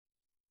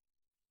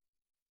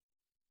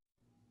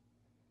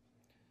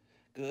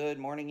Good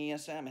morning,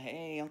 ESM.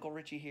 Hey, Uncle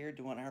Richie here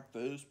doing our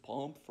Fist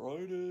Pump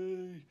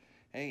Friday.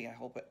 Hey, I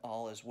hope it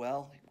all is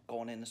well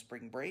going into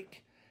spring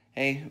break.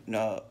 Hey,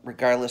 no,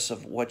 regardless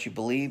of what you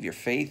believe, your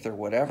faith, or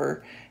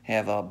whatever,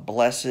 have a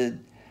blessed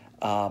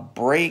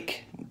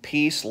break.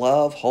 Peace,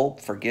 love, hope,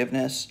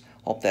 forgiveness.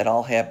 Hope that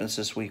all happens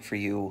this week for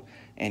you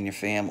and your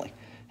family.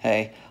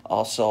 Hey,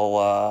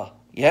 also,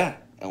 yeah,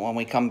 and when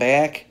we come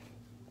back,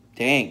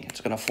 dang,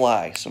 it's going to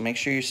fly. So make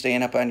sure you're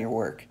staying up on your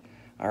work.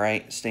 All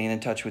right, staying in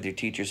touch with your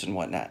teachers and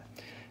whatnot.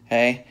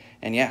 Hey,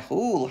 and yeah,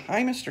 ooh,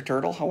 hi, Mr.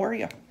 Turtle, how are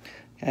you?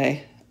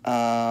 Hey,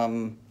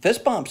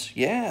 fist bumps,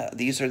 yeah,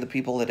 these are the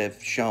people that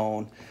have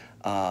shown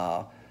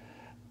uh,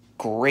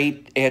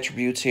 great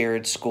attributes here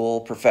at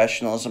school: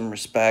 professionalism,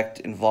 respect,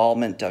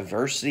 involvement,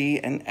 diversity,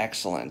 and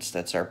excellence.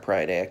 That's our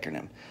PRIDE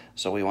acronym.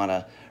 So we want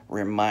to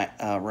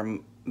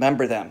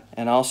remember them.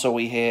 And also,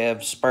 we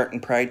have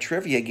Spartan Pride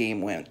Trivia Game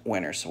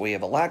winners. So we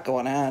have a lot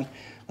going on.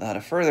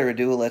 Without further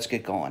ado, let's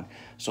get going.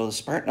 So the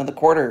Spartan of the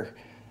quarter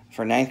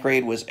for ninth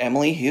grade was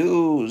Emily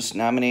Hughes,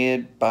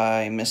 nominated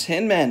by Miss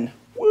Hinman.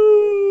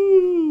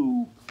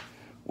 Woo!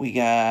 We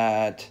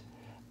got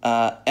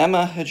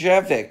Emma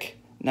Hajevic,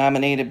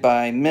 nominated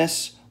by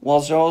Miss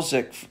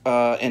Walzozik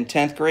in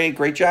 10th grade.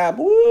 Great job.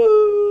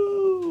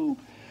 Woo!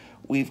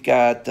 We've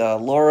got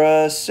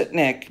Laura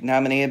Sitnick,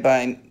 nominated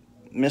by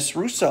Miss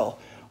Russo.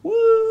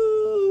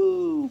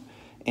 Woo!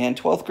 And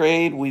 12th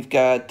grade, we've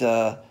got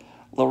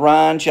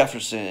LaRon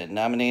Jefferson,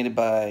 nominated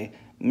by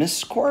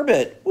Miss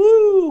Corbett.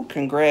 Woo!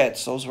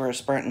 Congrats. Those were our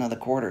Spartan of the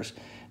quarters.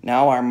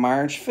 Now our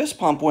March fist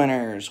pump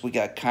winners. We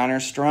got Connor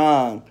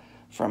Strong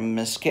from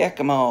Miss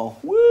Kakamo.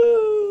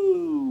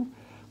 Woo!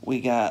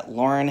 We got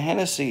Lauren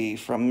Hennessy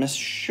from Miss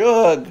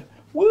Shug.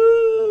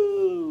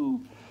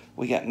 Woo!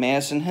 We got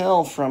Madison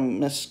Hill from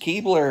Miss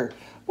Keebler.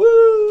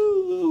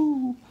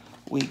 Woo!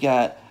 We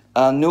got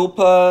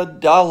Anupa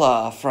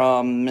Dalla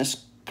from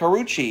Miss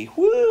Carucci.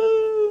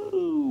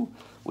 Woo!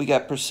 We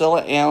got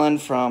Priscilla Allen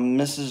from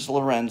Mrs.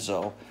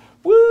 Lorenzo.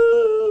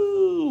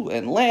 Woo!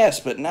 And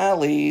last but not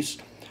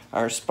least,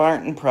 our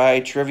Spartan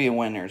Pride trivia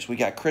winners. We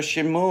got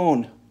Christian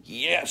Moon.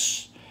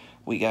 Yes.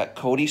 We got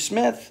Cody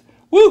Smith.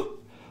 Woo!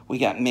 We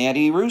got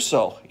Maddie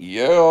Russo.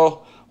 Yeah.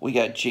 We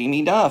got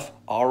Jamie Duff.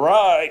 All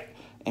right.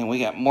 And we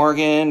got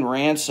Morgan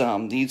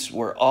Ransom. These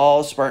were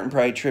all Spartan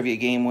Pride trivia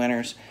game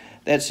winners.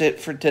 That's it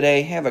for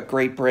today. Have a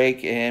great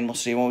break, and we'll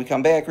see you when we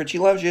come back. Richie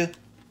loves you.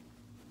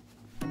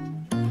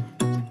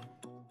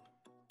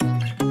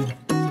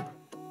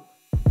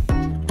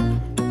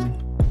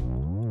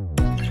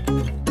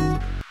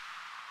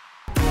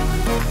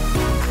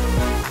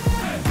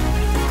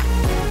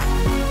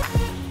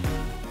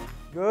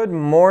 Good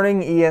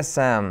morning,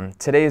 ESM.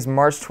 Today is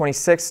March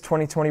 26,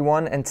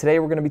 2021, and today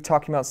we're going to be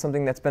talking about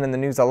something that's been in the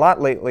news a lot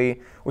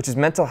lately, which is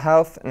mental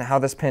health and how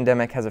this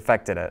pandemic has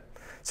affected it.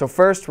 So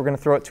first, we're going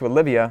to throw it to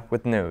Olivia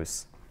with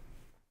news.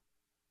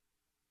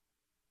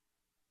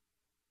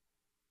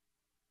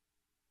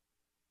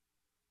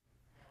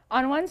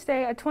 On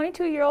Wednesday, a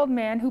 22-year-old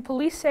man who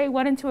police say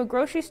went into a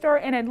grocery store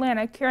in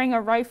Atlanta carrying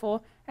a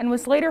rifle and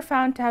was later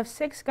found to have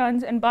 6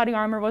 guns and body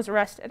armor was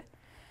arrested.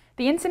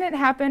 The incident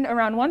happened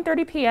around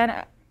 1:30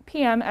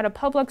 p.m. at a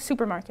Publix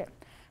supermarket.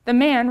 The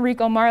man,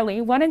 Rico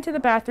Marley, went into the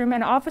bathroom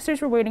and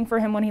officers were waiting for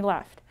him when he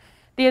left.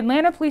 The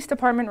Atlanta Police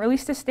Department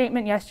released a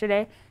statement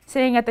yesterday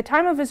saying at the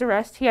time of his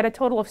arrest he had a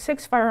total of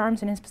 6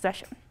 firearms in his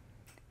possession.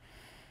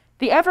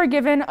 The Ever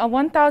Given, a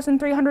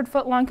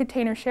 1,300-foot-long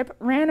container ship,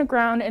 ran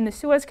aground in the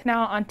Suez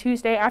Canal on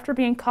Tuesday after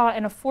being caught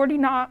in a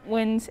 40-knot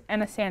winds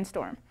and a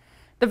sandstorm.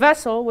 The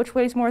vessel, which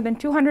weighs more than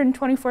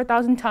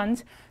 224,000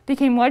 tons,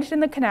 became wedged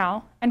in the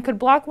canal and could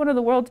block one of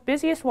the world's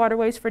busiest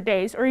waterways for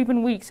days or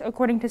even weeks,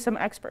 according to some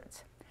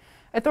experts.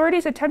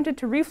 Authorities attempted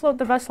to refloat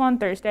the vessel on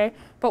Thursday,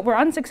 but were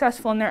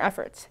unsuccessful in their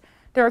efforts.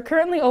 There are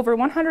currently over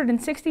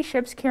 160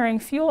 ships carrying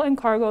fuel and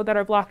cargo that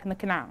are blocked in the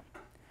canal.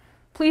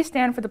 Please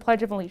stand for the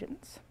Pledge of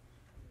Allegiance.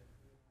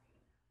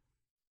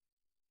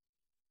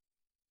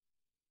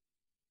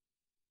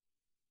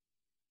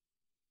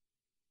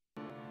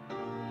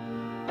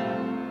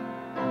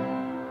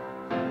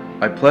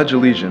 I pledge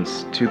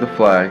allegiance to the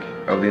flag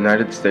of the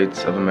United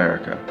States of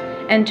America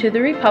and to the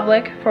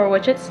republic for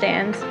which it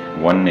stands,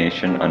 one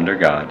nation under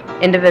God,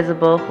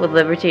 indivisible, with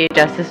liberty and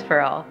justice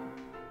for all.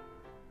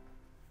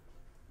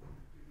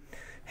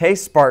 Hey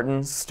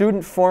Spartans,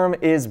 Student Forum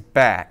is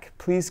back.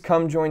 Please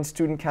come join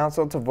Student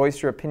Council to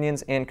voice your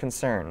opinions and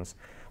concerns.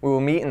 We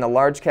will meet in the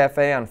large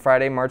cafe on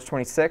Friday, March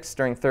 26th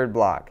during 3rd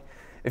block.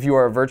 If you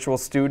are a virtual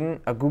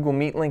student, a Google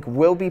Meet link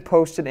will be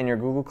posted in your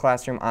Google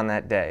Classroom on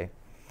that day.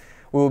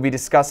 We will be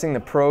discussing the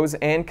pros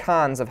and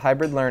cons of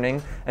hybrid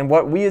learning and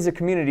what we as a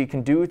community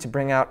can do to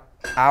bring out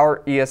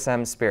our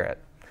ESM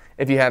spirit.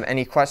 If you have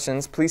any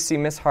questions, please see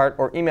Ms. Hart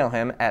or email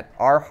him at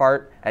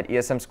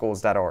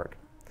rhart@esmschools.org.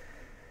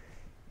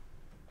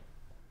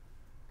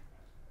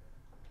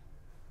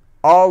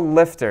 All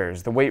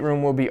lifters, the weight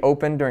room will be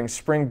open during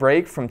spring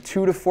break from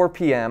 2 to 4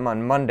 p.m.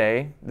 on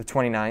Monday, the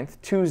 29th,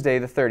 Tuesday,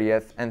 the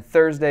 30th, and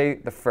Thursday,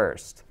 the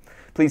 1st.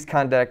 Please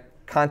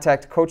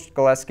contact Coach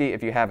Gillespie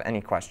if you have any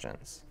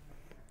questions.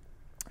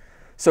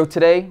 So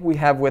today we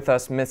have with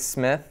us Ms.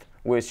 Smith,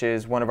 which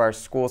is one of our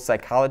school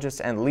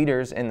psychologists and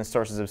leaders in the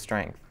Sources of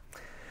Strength.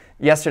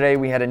 Yesterday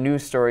we had a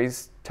news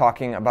stories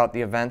talking about the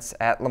events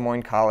at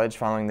Lemoyne College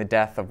following the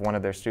death of one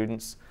of their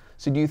students.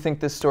 So do you think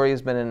this story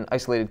has been an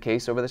isolated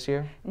case over this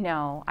year?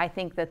 No, I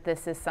think that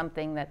this is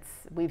something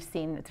we've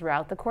seen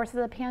throughout the course of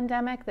the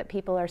pandemic, that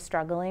people are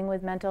struggling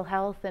with mental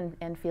health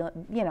and feel,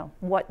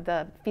 what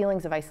the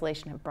feelings of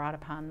isolation have brought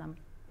upon them.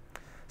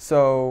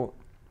 So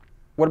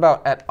what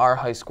about at our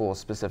high school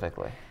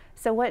specifically?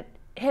 So what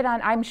hit on,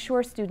 I'm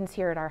sure students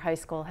here at our high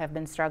school have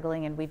been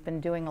struggling, and we've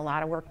been doing a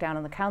lot of work down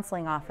in the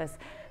counseling office.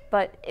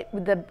 But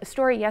the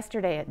story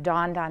yesterday, it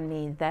dawned on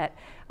me that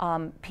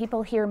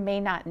people here may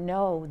not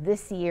know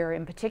this year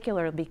in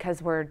particular,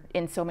 because we're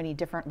in so many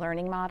different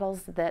learning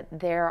models, that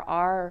there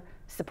are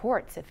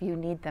supports if you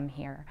need them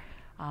here,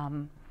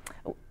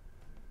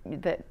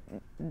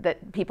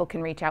 that people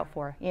can reach out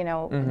for.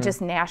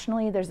 Just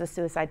nationally, there's a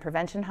suicide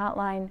prevention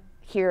hotline.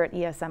 Here at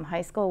ESM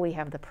High School, we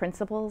have the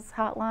principals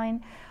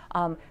hotline.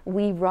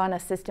 We run a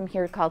system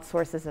here called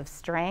Sources of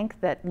Strength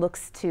that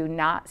looks to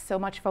not so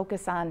much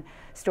focus on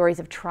stories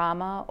of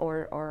trauma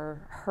or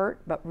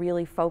hurt, but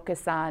really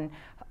focus on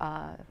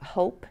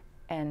hope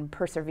and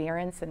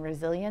perseverance and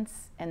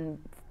resilience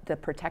and the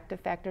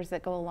protective factors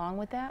that go along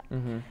with that.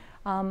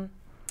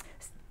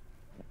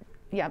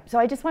 Yeah, so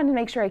I just wanted to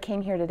make sure I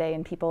came here today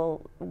and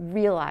people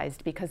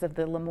realized, because of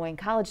the Lemoyne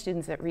College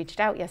students that reached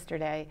out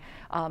yesterday,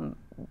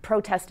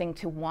 protesting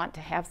to want to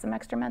have some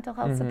extra mental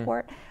health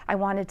support, I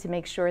wanted to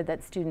make sure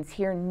that students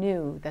here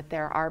knew that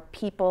there are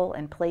people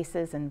and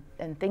places and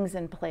things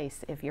in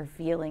place if you're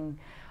feeling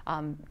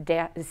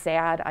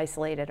sad,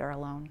 isolated, or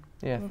alone.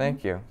 Yeah,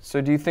 thank you. So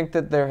do you think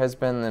that there has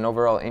been an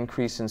overall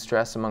increase in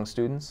stress among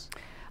students?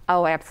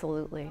 Oh,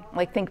 absolutely.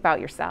 Like, think about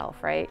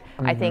yourself, right?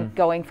 I think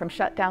going from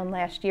shutdown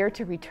last year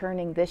to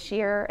returning this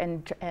year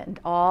and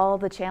all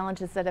the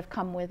challenges that have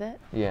come with it.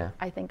 Yeah.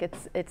 I think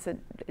it's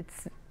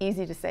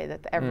easy to say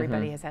that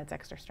everybody has had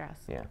extra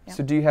stress. Yeah. Yep.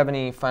 So do you have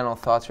any final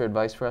thoughts or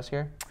advice for us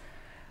here?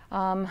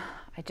 I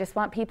just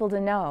want people to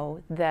know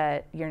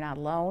that you're not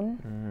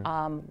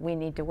alone. We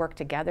need to work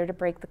together to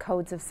break the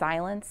codes of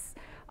silence.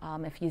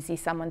 If you see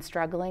someone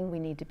struggling, we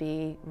need to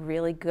be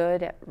really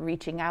good at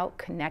reaching out,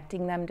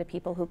 connecting them to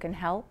people who can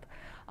help.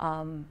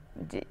 We're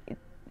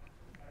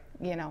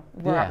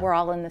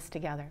all in this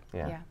together.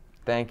 Yeah.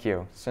 Thank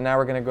you. So now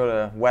we're going to go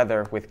to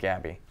weather with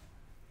Gabby.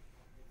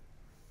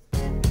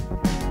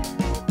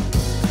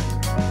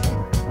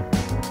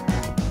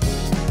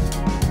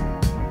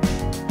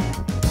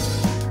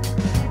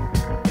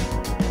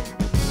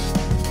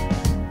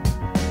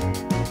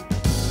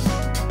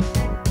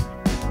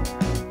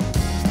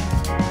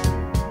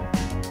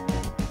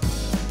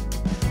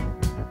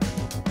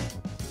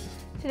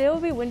 Today will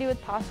be windy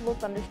with possible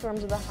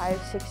thunderstorms with a high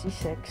of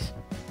 66.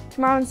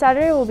 Tomorrow and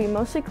Saturday will be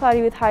mostly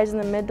cloudy with highs in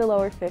the mid to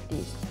lower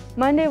 50s.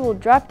 Monday will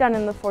drop down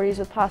in the 40s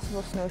with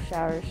possible snow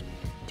showers.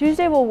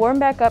 Tuesday will warm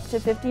back up to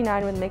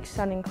 59 with mixed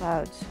sun and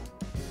clouds.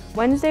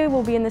 Wednesday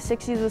will be in the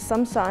 60s with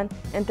some sun,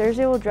 and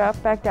Thursday will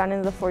drop back down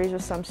into the 40s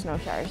with some snow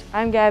showers.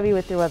 I'm Gabby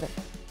with your weather.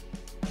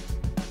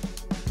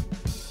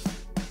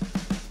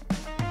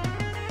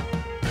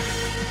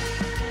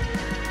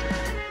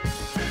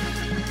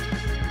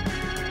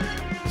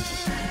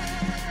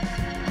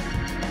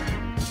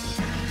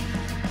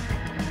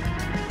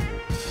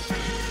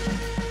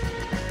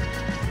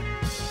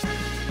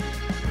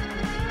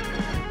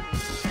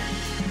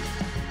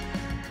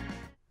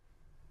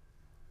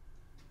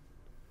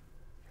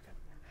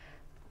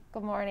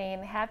 Good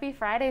morning. Happy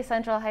Friday,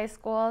 Central High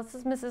School. This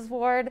is Mrs.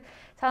 Ward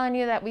telling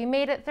you that we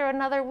made it through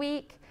another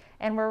week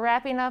and we're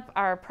wrapping up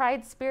our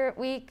Pride Spirit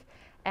Week,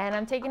 and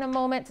I'm taking a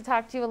moment to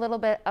talk to you a little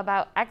bit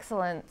about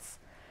excellence.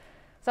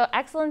 So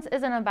excellence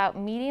isn't about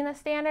meeting a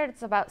standard,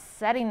 it's about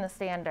setting the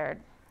standard.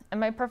 In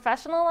my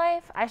professional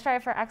life, I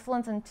strive for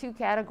excellence in two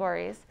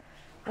categories.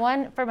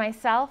 One, for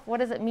myself, what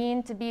does it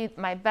mean to be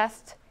my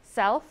best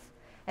self,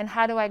 and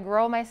how do I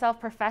grow myself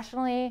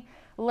professionally,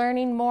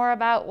 learning more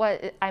about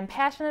what I'm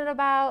passionate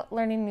about,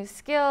 learning new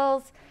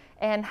skills,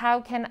 and how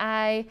can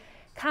I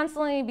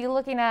constantly be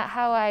looking at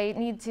how I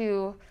need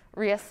to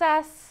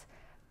reassess,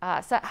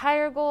 set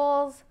higher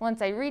goals.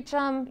 Once I reach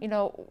them,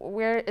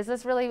 where is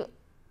this really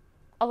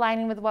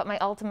aligning with what my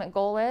ultimate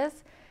goal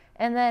is?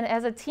 And then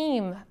as a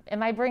team,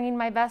 am I bringing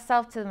my best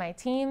self to my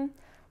team?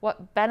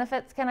 What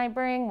benefits can I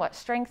bring? What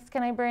strengths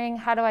can I bring?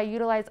 How do I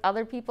utilize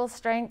other people's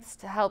strengths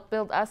to help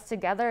build us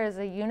together as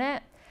a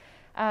unit?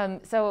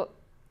 So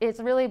it's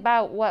really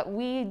about what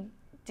we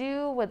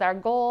do with our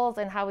goals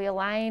and how we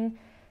align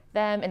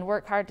them and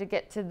work hard to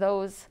get to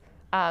those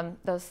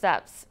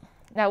steps.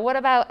 Now, what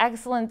about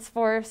excellence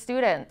for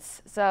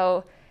students?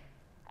 So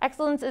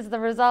excellence is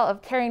the result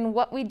of caring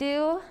what we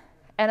do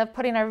and of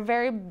putting our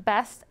very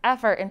best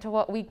effort into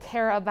what we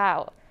care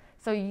about.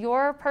 So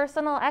your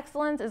personal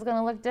excellence is going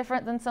to look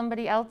different than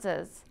somebody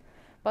else's,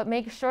 but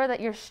make sure that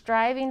you're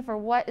striving for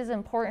what is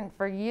important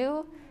for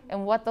you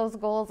and what those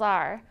goals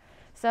are.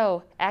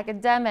 So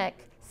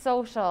academic,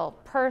 social,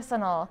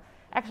 personal,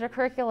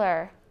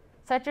 extracurricular,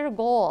 set your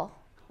goal,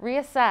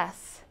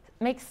 reassess,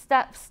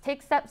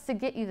 take steps to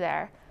get you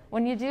there.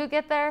 When you do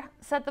get there,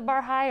 set the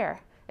bar higher.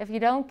 If you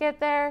don't get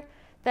there,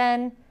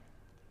 then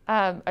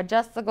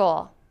adjust the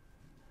goal.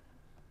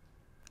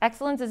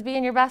 Excellence is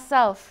being your best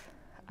self.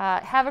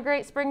 Have a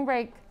great spring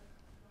break.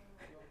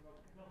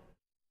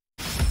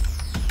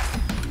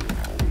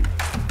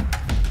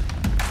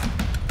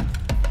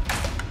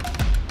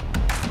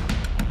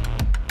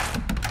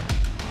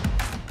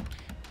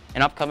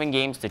 In upcoming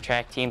games, the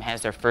track team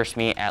has their first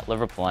meet at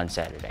Liverpool on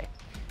Saturday.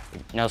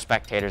 No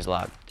spectators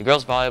allowed. The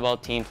girls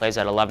volleyball team plays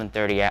at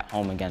 11:30 at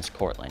home against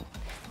Cortland.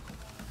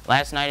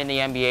 Last night in the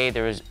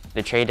NBA,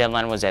 the trade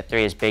deadline was at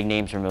 3 as big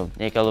names were moved.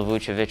 Nikola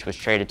Vucevic was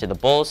traded to the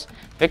Bulls,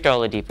 Victor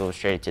Oladipo was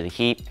traded to the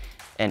Heat,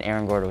 and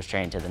Aaron Gordon was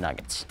traded to the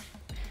Nuggets.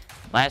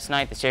 Last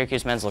night, the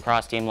Syracuse men's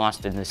lacrosse team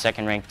lost to the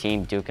second-ranked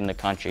team, Duke in the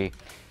country,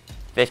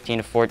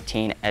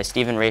 15-14, as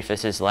Stephen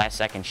Rafis'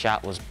 last-second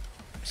shot was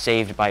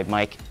saved by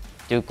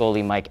Duke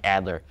goalie Mike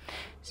Adler.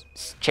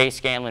 Chase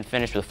Scanlon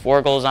finished with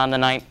 4 goals on the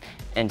night,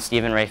 and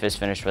Stephen Rafis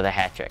finished with a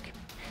hat trick.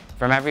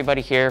 From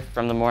everybody here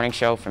from the morning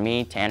show, from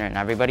me, Tanner, and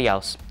everybody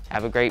else,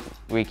 have a great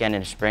weekend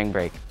and spring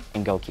break,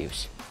 and go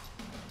Cuse.